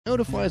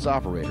Notifies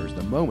operators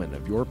the moment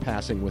of your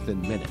passing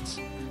within minutes,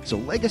 so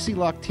Legacy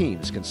Lock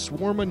teams can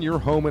swarm on your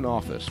home and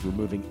office,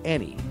 removing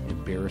any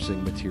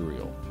embarrassing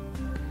material.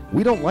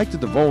 We don't like to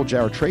divulge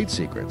our trade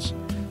secrets,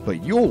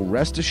 but you'll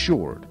rest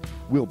assured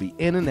we'll be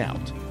in and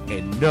out,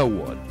 and no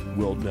one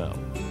will know.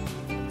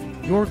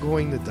 You're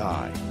going to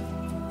die.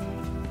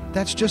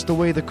 That's just the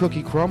way the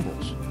cookie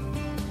crumbles.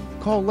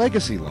 Call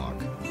Legacy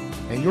Lock,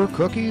 and your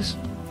cookies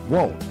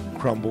won't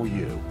crumble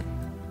you.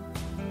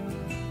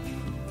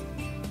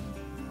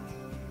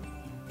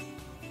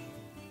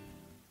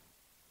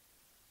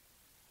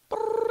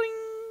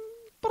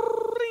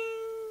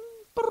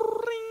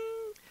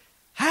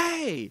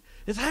 Hey,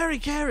 it's Harry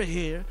Carey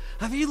here.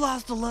 Have you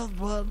lost a loved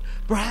one,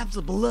 perhaps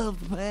a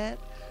beloved pet?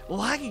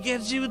 Well, I can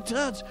get you in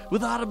touch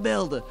with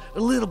Automelda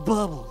and Little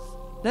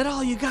Bubbles. Then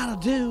all you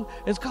gotta do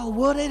is call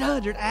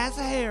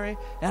 1-800-ASK-HARRY,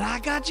 and I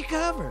got you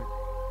covered.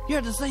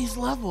 Your deceased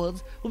loved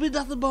ones will be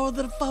nothing more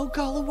than a phone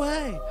call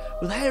away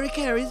with Harry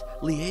Carey's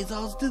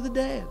Liaisons to the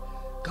Dead.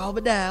 Call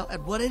me now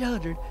at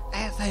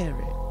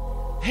 1-800-ASK-HARRY.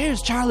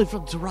 Here's Charlie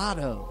from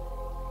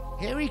Toronto.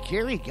 Harry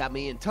Carey got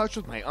me in touch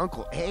with my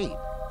Uncle Abe,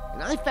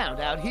 and I found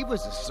out he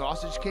was the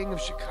Sausage King of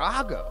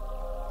Chicago.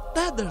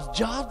 Then there's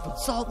John from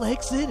Salt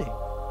Lake City.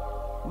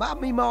 My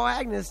Meemaw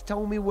Agnes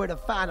told me where to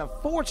find a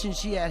fortune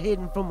she had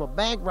hidden from a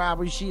bank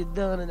robbery she had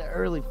done in the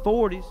early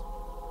 40s.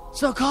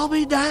 So call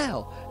me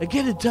now and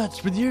get in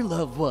touch with your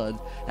loved ones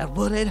at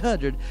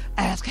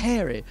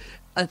 1-800-ASK-HARRY.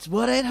 That's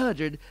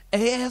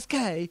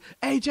 1-800-ASK-HARY.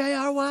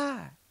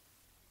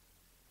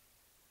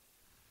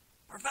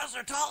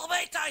 Professor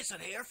Ptolemy Tyson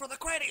here for the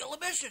Cranial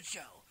Emission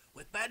Show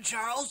with Ben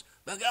Charles,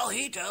 Miguel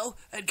Hito,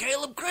 and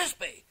Caleb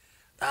Crispy.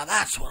 Now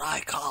that's what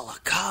I call a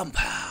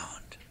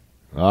compound.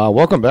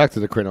 Welcome back to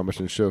the Cranial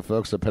Mission Show,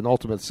 folks, the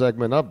penultimate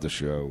segment of the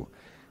show.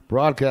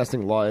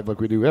 Broadcasting live like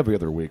we do every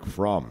other week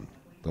from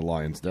the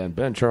Lion's Den.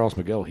 Ben Charles,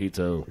 Miguel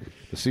Hito,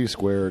 the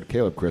C-Squared,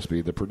 Caleb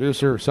Crispy, the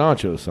producer,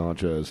 Sancho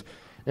Sanchez,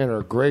 and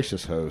our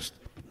gracious host,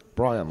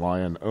 Brian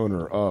Lyon,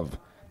 owner of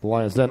the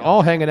Lion's Den,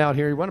 all hanging out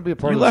here. You want to be a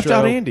part of the show? You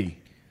left out Andy.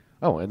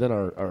 Oh, and then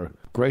our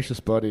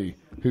gracious buddy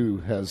who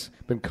has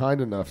been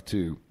kind enough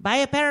to... Buy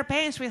a pair of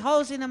pants with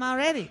holes in them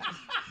already.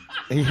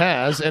 He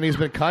has, and he's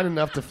been kind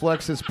enough to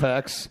flex his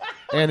pecs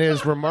and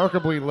his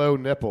remarkably low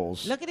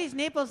nipples. Look at his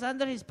nipples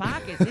under his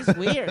pockets. It's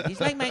weird. He's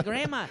like my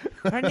grandma.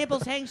 Her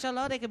nipples hang so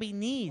low they could be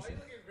knees.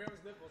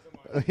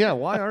 Yeah,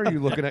 why are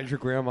you looking at your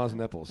grandma's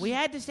nipples? We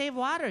had to save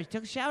water. We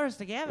took showers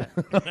together.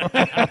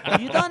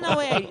 You don't know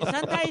it.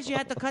 Sometimes you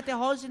have to cut the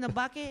holes in the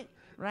bucket,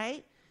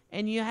 right?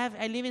 And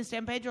I live in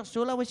San Pedro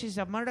Sula, which is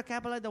the murder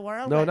capital of the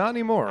world. No, not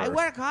anymore. I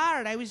work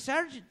hard. I was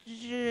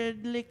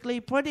surgically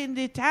put in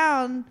the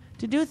town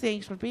to do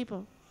things for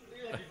people.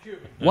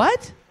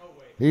 What?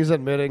 He's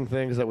admitting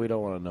things that we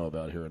don't want to know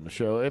about here in the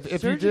show.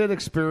 If you did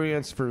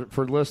experience, for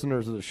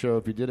listeners of the show,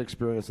 if you did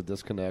experience a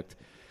disconnect,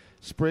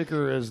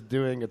 Spreaker is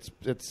doing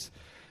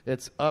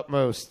its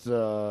utmost,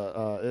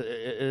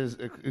 is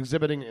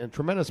exhibiting a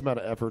tremendous amount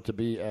of effort to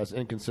be as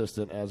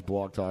inconsistent as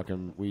Blog Talk,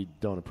 and we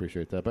don't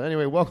appreciate that. But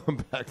anyway,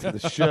 welcome back to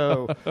the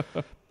show.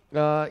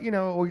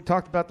 We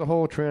talked about the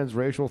whole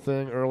transracial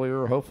thing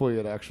earlier. Hopefully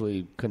it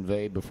actually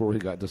conveyed before we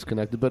got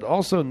disconnected. But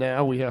also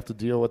now we have to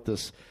deal with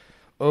this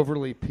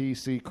overly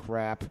PC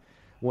crap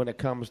when it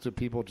comes to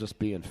people just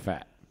being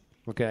fat.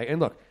 Okay? And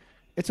look,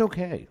 it's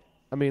okay.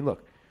 I mean,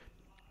 look.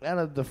 Out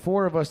of the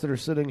four of us that are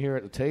sitting here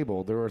at the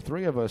table, there are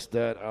three of us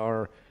that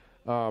are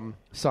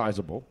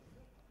sizable.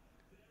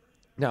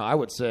 Now, I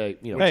would say,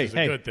 which is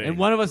a good thing. And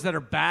one of us that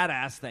are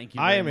badass. Thank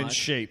you. I am much. in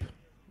shape.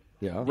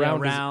 Yeah,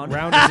 round.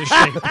 Round is a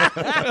shape.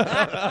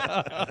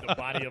 The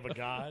body of a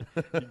god.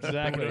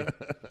 Exactly.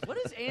 What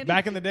is Andy?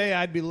 Back in the day,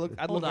 I'd look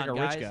like a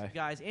guys, rich guy.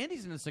 Guys,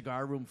 Andy's in a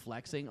cigar room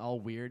flexing, all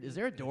weird. Is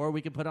there a door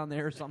we can put on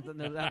there or something?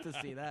 They'll have to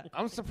see that.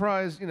 I'm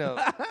surprised.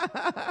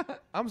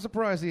 I'm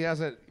surprised he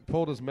hasn't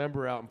pulled his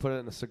member out and put it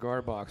in a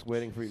cigar box,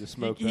 waiting for you to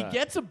smoke. He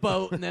gets a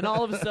boat, and then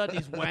all of a sudden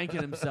he's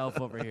wanking himself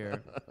over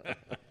here.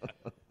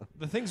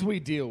 The things we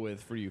deal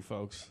with for you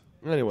folks.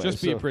 Anyway,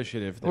 just be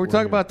appreciative. We're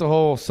talking about the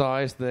whole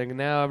size thing, and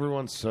now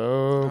everyone's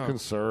so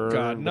concerned.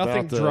 God,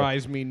 nothing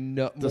drives me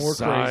more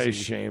size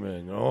crazy.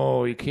 Shaming.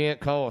 Oh, you can't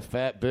call a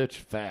fat bitch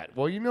fat.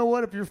 Well, you know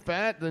what? If you're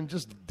fat, then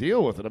just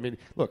deal with it. I mean,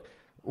 look,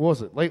 what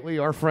was it? Lately,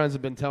 our friends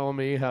have been telling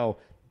me how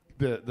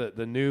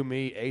the new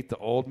me ate the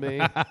old me. You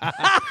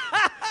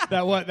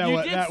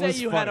did say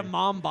you had a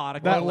mom bod a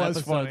couple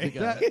episodes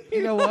ago.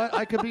 You know what?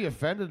 I could be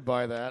offended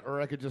by that,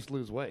 or I could just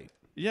lose weight.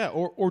 Yeah,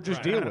 or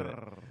just deal with it.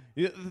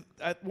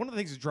 One of the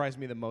things that drives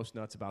me the most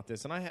nuts about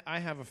this, and I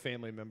have a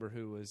family member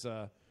who is,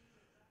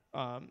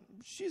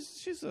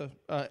 she's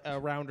a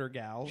rounder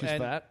gal. She's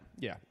fat?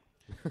 Yeah.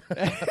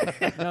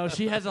 No,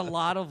 she has a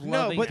lot of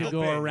loving to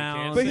go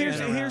around. But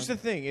here's the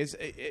thing: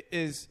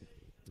 is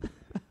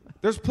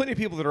there's plenty of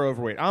people that are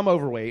overweight. I'm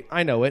overweight.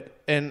 I know it,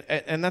 and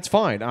that's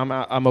fine.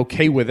 I'm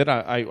okay with it.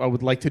 I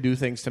would like to do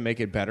things to make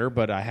it better,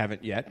 but I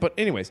haven't yet. But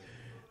anyways,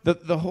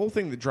 the whole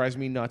thing that drives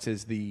me nuts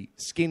is the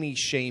skinny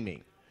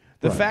shaming.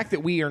 The fact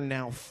that we are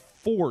now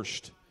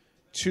forced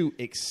to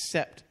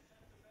accept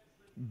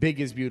big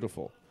is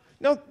beautiful.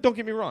 No, don't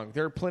get me wrong.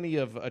 There are plenty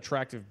of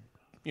attractive,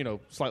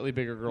 slightly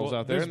bigger girls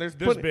out there, This, and there's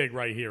this plenty, big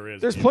right here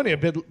is. there's plenty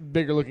of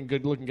bigger looking,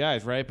 good looking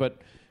guys, right? But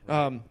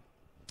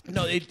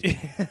no,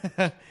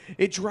 it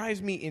it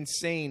drives me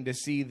insane to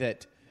see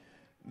that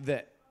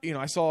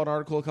I saw an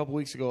article a couple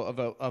weeks ago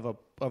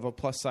of a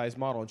plus size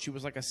model, and she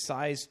was like a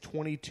size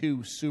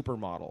 22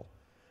 supermodel.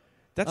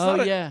 That's not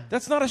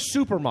a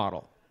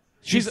supermodel.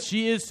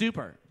 She is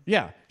super.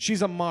 Yeah,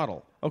 she's a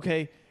model.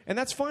 Okay. And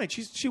that's fine.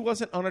 She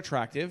wasn't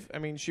unattractive. I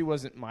mean, she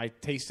wasn't my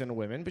taste in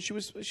women, but she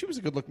was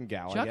a good looking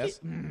gal, I guess.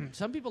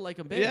 Some people like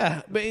them big.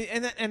 Yeah, but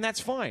and that's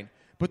fine.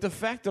 But the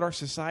fact that our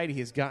society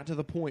has gotten to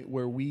the point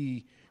where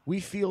we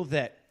feel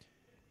that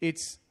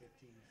it's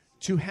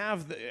to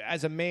have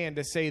as a man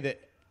to say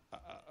that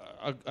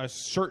a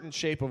certain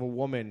shape of a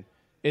woman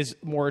is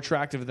more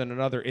attractive than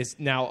another is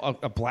now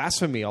a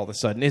blasphemy. All of a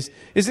sudden is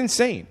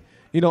insane.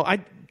 I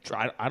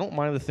don't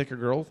mind the thicker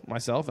girl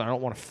myself, and I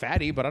don't want a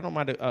fatty, but I don't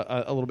mind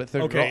a little bit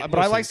thicker girl. But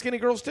I like skinny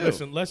girls too.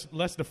 Listen,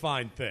 let's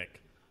define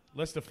thick.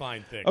 Let's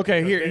define thick.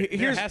 Okay, there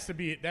here's has to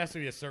be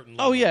a certain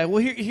level. Oh yeah,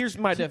 well here's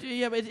my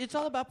Yeah, but it's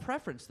all about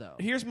preference, though.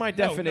 here's my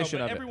definition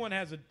but of it. Everyone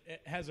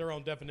has their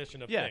own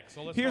definition of Yeah, thick.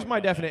 So let's here's talk my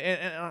about that.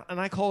 definition,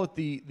 and I call it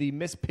the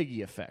Miss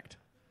Piggy effect.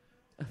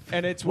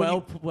 And it's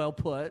well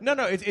put. No,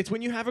 it's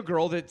when you have a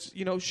girl that's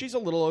she's a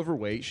little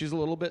overweight, she's a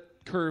little bit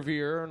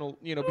curvier, and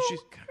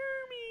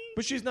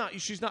but she's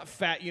not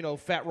fat,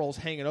 fat rolls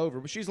hanging over,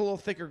 but she's a little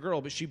thicker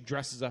girl, but she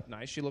dresses up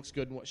nice, she looks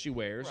good in what she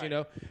wears,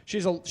 Right.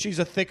 she's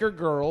a thicker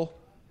girl,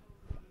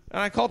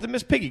 and I call it the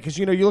Miss Piggy because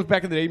you look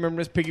back in the day, you remember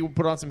Miss Piggy would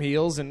put on some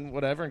heels and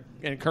whatever,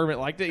 and Kermit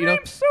liked it,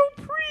 I'm so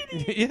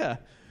pretty, yeah,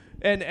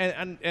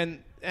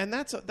 and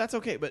that's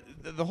okay, but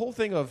the whole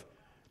thing of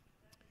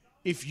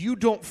if you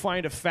don't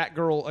find a fat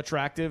girl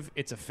attractive,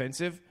 it's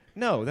offensive.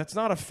 No, that's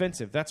not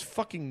offensive. That's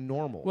fucking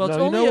normal.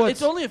 Well, No,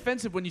 it's only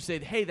offensive when you say,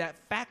 "Hey, that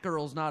fat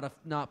girl's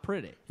not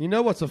pretty." You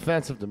know what's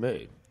offensive to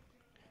me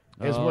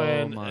is Oh,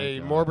 when my a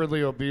God.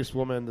 morbidly obese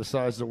woman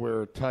decides to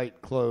wear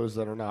tight clothes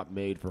that are not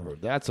made for her.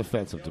 That's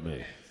offensive to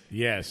me.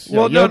 Yes.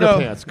 Well, Yeah, yoga no.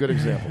 pants, good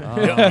example.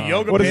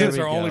 Yoga What is pants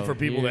it? are only Here for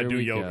people that do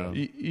we yoga. go.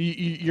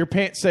 Your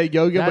pants say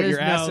yoga, That but is your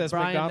ass says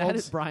Brian,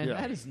 McDonald's. Brian, Yeah.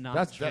 that is not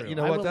That's- true. that- you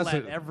know I what? will That's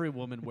let a- every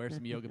woman wear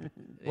some yoga.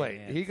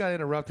 Wait, he got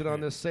interrupted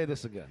on this. Say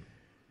this again.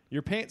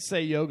 Your pants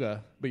say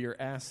yoga, but your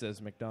ass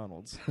says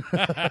McDonald's. Oh,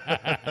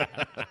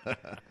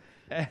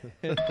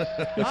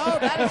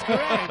 that is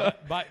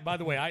correct. By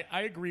the way,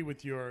 I agree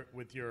with your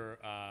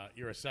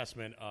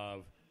assessment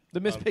of The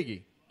Miss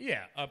Piggy.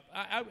 Yeah,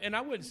 and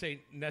I wouldn't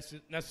say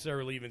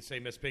necessarily even say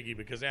Miss Piggy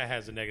because that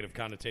has a negative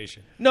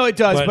connotation. No, it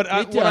does. But,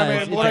 It what I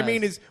does, mean, it what I does.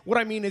 mean is, what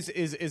I mean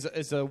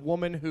is a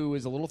woman who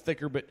is a little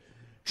thicker, but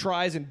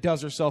tries and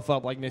does herself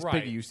up like Miss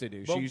Piggy used to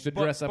do. She used to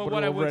dress up with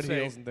what I little would red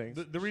say, heels and things.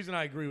 The reason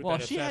I agree with Well,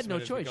 that she had no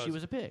assessment is choice. because She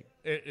was a pig.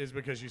 is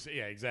because you said,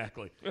 yeah,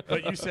 exactly.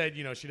 But you said,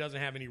 she doesn't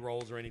have any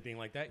roles or anything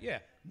like that. Yeah,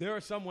 there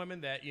are some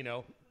women that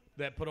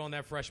that put on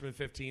that freshman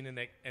 15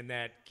 and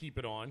that keep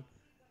it on,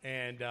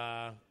 and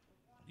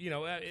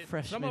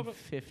Freshman some of them,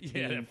 15.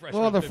 Yeah, that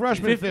freshman Well, the 15.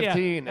 freshman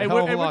 15, a hell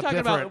of a lot talking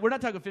different. about. We're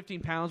not talking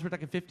 15 pounds. We're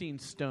talking 15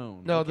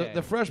 stone. No, Okay.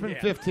 the freshman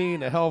Yeah.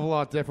 15, a hell of a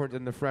lot different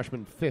than the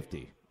freshman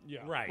 50. Yeah,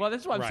 right. Well,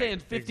 that's what I'm right, saying.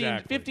 15,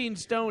 exactly. 15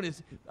 stone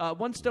is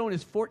 1 stone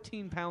is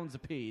 14 pounds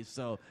apiece.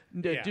 So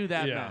do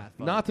that Yeah. math.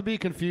 folks. Not to be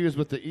confused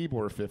with the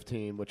Ebor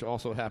 15, which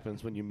also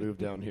happens when you move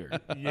down here.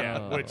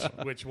 Yeah,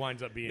 which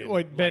winds up being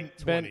Wait, Ben, like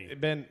 20.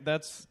 Ben,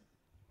 that's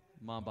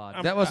Mom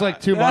bod. That was like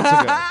 2 months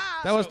ago.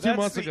 That was 2 that's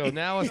months the- ago.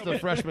 Now it's the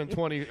freshman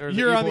 20 or the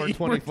you're on the Ebor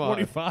 25.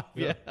 25.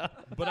 Yeah.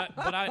 But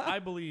I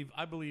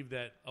believe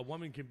that a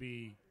woman can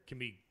be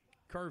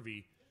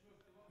curvy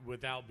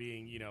without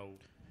being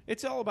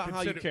It's all about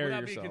how you carry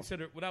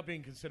yourself. without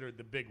being considered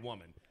the big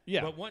woman.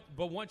 Yeah.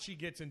 But once she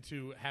gets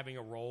into having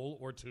a role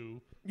or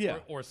two, Yeah.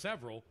 or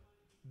several,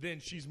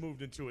 then she's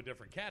moved into a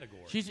different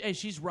category.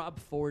 She's Rob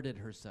Forded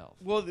herself.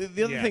 Well, the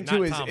other Yeah, thing not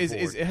too Tom is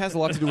Ford. it has a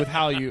lot to do with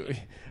how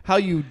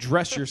you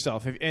dress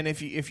yourself.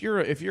 If you're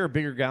a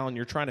bigger gal and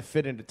you're trying to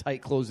fit into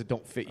tight clothes that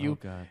don't fit you,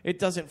 God. it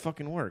doesn't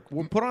fucking work.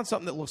 Well, put on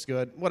something that looks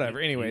good. Whatever.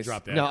 Anyways,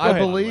 drop that. No, Go I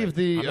ahead. believe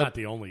I'm not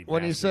the only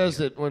when he bastard says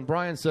here. it. When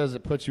Brian says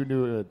it puts you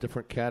into a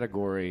different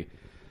category,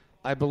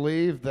 I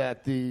believe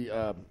that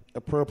the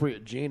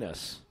appropriate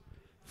genus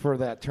for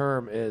that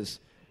term is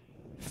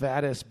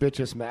fattest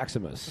bitches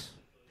maximus.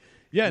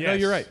 Yeah, no, Yes,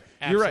 you're right.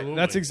 You're right. absolutely.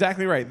 That's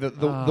exactly right.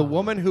 The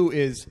woman who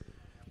is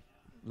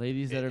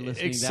Ladies that are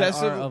listening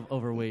excessive- that are of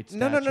overweight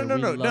no. stature,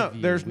 we love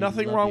you. There's We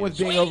nothing love wrong you. with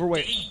being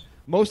overweight.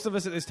 Most of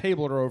us at this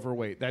table are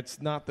overweight.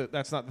 That's not the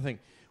thing.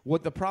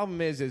 What the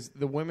problem is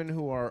the women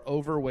who are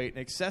overweight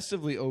and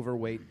excessively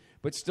overweight,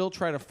 but still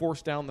try to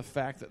force down the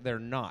fact that they're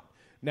not.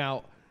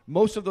 Now,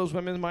 most of those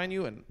women, mind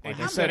you, and And I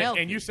you said said it,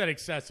 and you said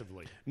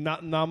excessively.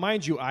 now,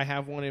 mind you, I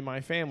have one in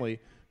my family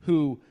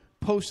who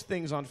posts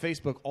things on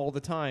Facebook all the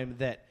time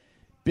that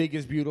big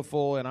is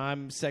beautiful and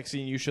I'm sexy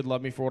and you should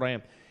love me for what I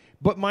am.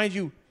 But mind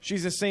you,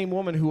 she's the same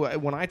woman who,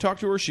 when I talk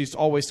to her, she's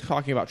always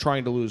talking about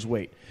trying to lose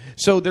weight.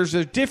 So there's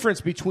a difference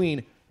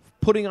between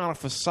putting on a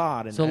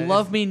facade and So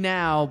love me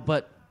now,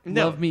 but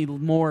No. love me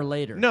more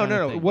later. No, kind of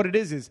no. thing. What it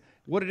is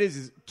what it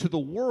is to the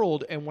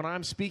world, and when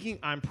I'm speaking,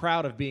 I'm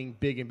proud of being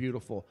big and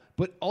beautiful.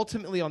 But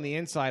ultimately, on the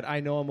inside,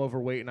 I know I'm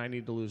overweight and I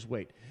need to lose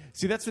weight.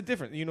 See, that's the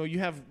difference. You know, you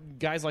have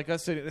guys like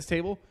us sitting at this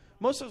table.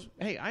 Most of us,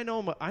 hey, I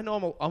know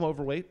I'm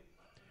overweight.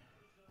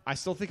 I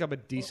still think I'm a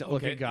decent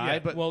looking guy, yeah.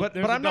 but Well, but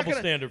there's I'm a not double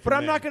gonna, standard for but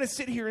I'm men. not going to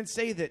sit here and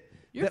say that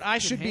I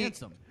should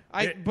handsome.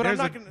 be. But I'm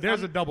not going.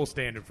 There's a double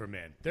standard for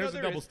men. There's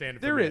a double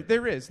standard. For men.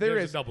 There is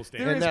a double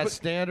standard. And that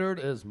standard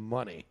is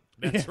money.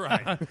 That's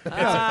right. It's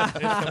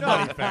the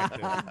money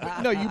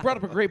factor. No, you brought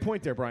up a great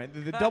point there, Brian.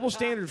 The double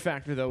standard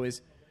factor, though,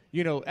 is,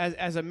 you know,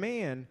 as a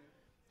man,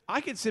 I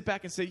could sit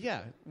back and say,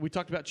 yeah, we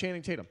talked about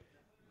Channing Tatum.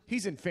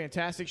 He's in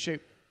fantastic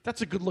shape.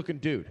 That's a good-looking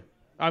dude.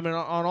 I mean,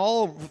 on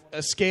all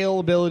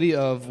scalability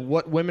of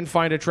what women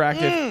find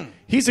attractive,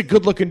 he's a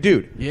good-looking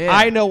dude. Yeah.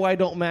 I know I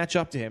don't match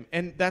up to him,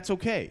 and that's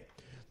okay.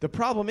 The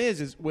problem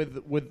is with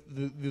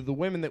the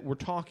women that we're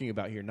talking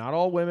about here. Not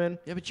all women.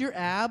 Yeah, but your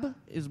ab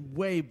is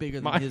way bigger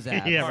than his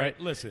ab. Yeah, All right.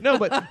 right, listen. No,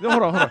 but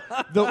hold on.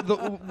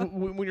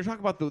 When you're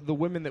talking about the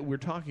women that we're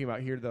talking about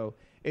here, though,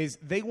 is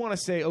they want to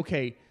say,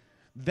 okay,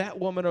 that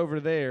woman over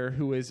there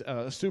who is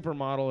a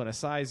supermodel and a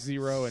size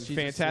 0 and She's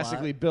a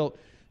fantastically slut. built,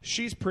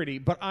 she's pretty,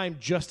 but I'm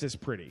just as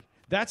pretty.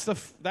 That's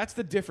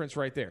the difference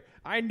right there.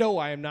 I know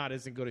I am not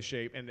as in good a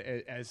shape and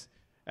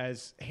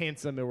as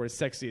handsome or as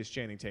sexy as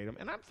Channing Tatum,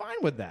 and I'm fine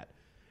with that.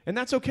 And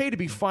that's okay to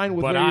be fine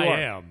with But where you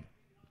I are. am.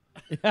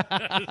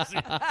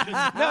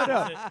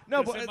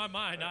 No, Just but in my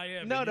mind, I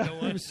am. no, and no. You know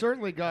what? You've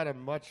certainly got a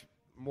much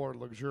more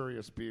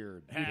luxurious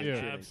beard.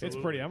 Yeah, It's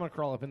pretty. I'm gonna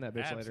crawl up in that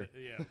bitch later.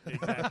 Yeah,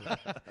 exactly.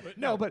 But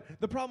No, but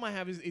the problem I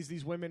have is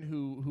these women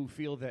who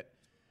feel that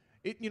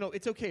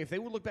it's okay if they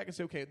would look back and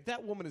say, okay,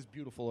 that woman is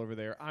beautiful over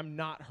there. I'm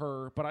not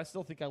her, but I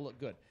still think I look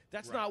good.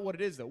 That's not what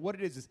it is, though. What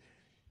it is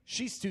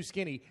she's too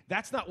skinny.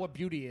 That's not what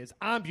beauty is.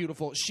 I'm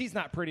beautiful. She's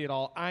not pretty at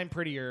all. I'm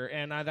prettier,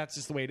 and that's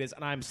just the way it is.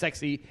 And I'm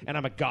sexy, and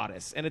I'm a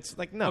goddess. And it's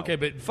like, no. Okay,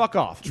 but fuck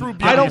off. true I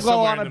beauty don't is go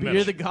somewhere on in a the beach. middle.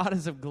 You're the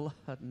goddess of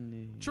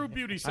gluttony. True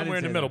beauty I somewhere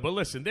in didn't the say middle. that. But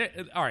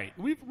listen, all right,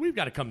 we've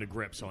got to come to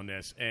grips on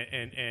this,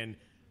 and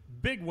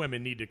big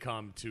women need to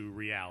come to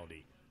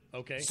reality.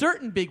 Okay.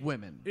 Certain big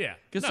women. Yeah.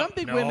 Because No, some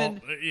big no, women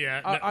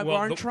yeah, are, well,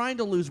 aren't trying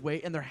to lose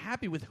weight, and they're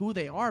happy with who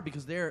they are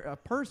because they're a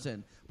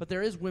person. But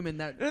there is women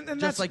that, And just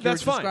that's- like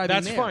that's you're fine. describing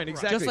That's there. fine,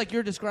 exactly. Just like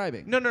you're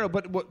describing. No,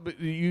 but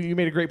you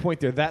made a great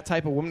point there. That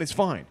type of woman is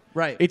fine.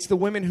 Right. It's the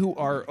women who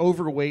are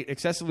overweight,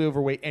 excessively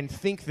overweight, and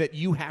think that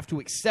you have to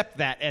accept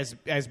that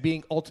as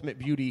being ultimate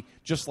beauty,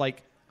 just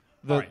like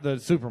the, All right. the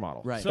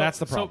supermodel. Right. So that's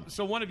the problem.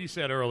 So one of you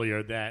said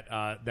earlier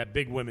that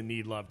big women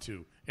need love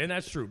too, and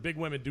that's true. Big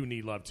women do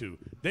need love too.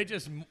 They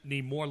just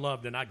need more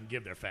love than I can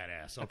give their fat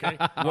ass. Okay.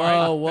 All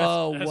right?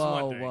 Whoa, That's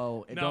whoa, one thing.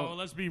 whoa. And No, don't-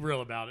 let's be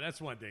real about it.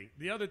 That's one thing.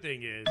 The other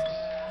thing is,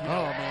 Oh,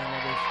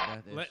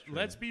 man, that is true.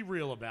 let's be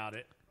real about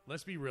it.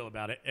 Let's be real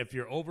about it. If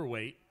you're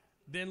overweight,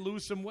 then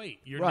lose some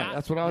weight. You're Right, not,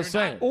 that's what I was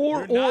you're saying. Not, Or-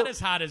 you're not or- as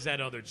hot as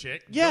that other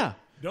chick. Yeah.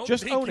 Don't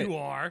Just think own you it.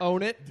 are.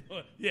 Own it.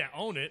 Yeah,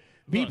 own it.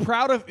 Be Look,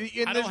 proud of. And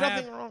I there's don't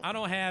nothing have, wrong. I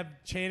don't have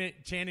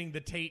Channing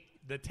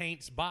the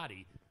taint's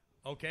body.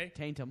 Okay.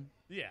 Taint 'em.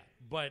 Yeah,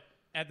 but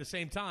at the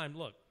same time,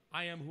 look,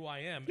 I am who I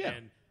am, Yeah.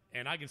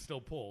 and I can still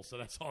pull. So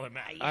that's all that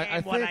matters.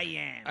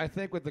 I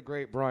think what the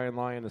great Brian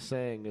Lyon is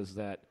saying is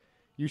that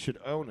you should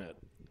own it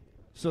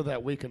so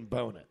that we can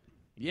bone it.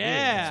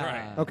 Yeah. That's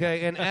right.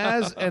 Okay, and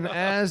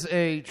as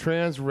a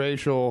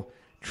transracial,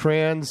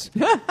 trans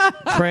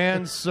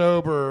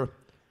sober,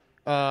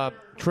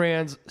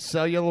 trans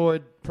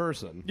celluloid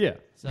person. Yeah.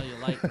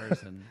 Cellulite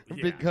person.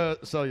 Because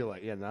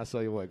cellulite, yeah, not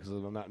celluloid because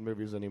I'm not in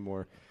movies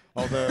anymore.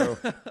 Although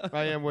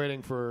I am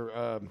waiting for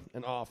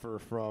an offer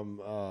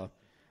from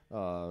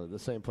the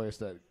same place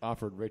that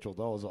offered Rachel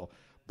Dolezal.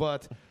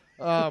 But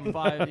Lots of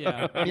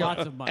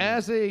money.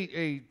 as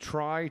a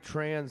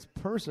tri-trans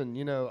person,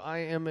 you know, I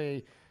am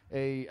a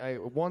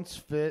once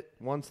fit,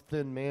 once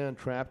thin man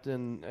trapped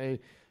in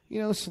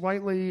a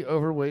slightly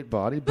overweight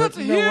body. But That's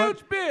a you know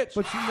huge what? bitch.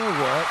 But you know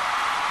what?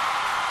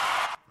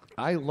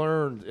 I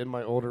learned in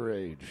my older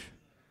age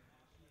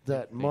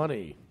that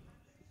money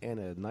and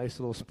a nice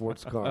little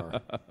sports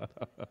car,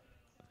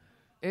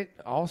 it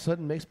all of a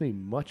sudden makes me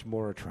much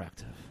more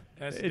attractive.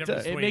 That's the It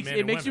difference It between makes men it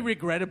and makes you women.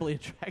 regrettably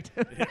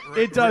attractive.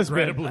 It does,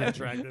 Regrettably man.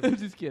 attractive. I'm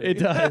just kidding. It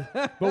does.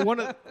 But one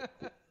of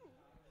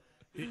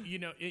You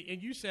know,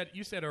 and you said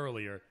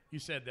earlier, you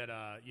said that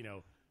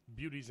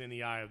beauty's in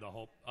the eye of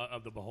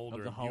the beholder,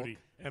 Of the and Hulk.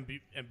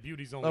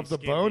 beauty's only Of the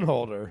skin bone deep.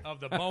 holder.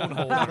 Of the bone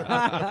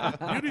holder.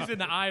 Beauty's in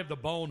the eye of the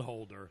bone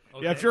holder.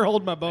 Okay? yeah, if you're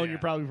holding my bone, Yeah. you're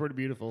probably pretty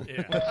beautiful.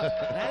 Yeah.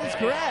 That is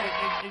correct.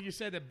 And you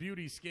said that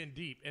beauty's skin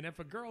deep. And if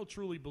a girl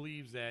truly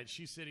believes that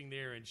she's sitting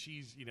there and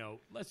she's,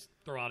 let's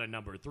throw out a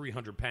number,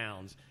 300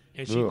 pounds,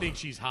 and she thinks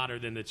she's hotter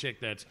than the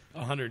chick that's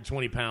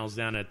 120 pounds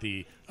down at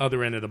the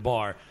other end of the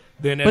bar,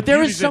 then But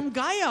there is some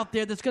guy out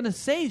there that's going to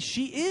say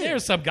she is.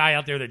 there's some guy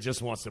out there that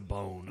just wants to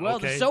bone. Well,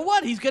 okay? so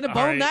what? He's going to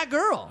bone right. that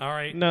girl. All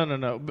right.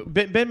 No.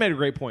 Ben made a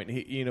great point.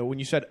 When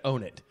you said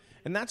own it,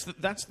 and that's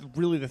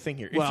really the thing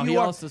here. Well, if he you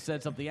are, also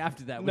said something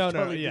after that, which No,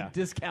 totally yeah.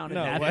 discounted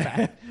No, that what-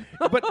 fact.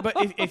 but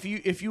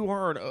if you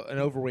are an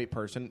overweight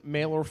person,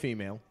 male or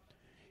female,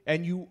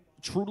 and you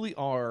truly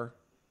are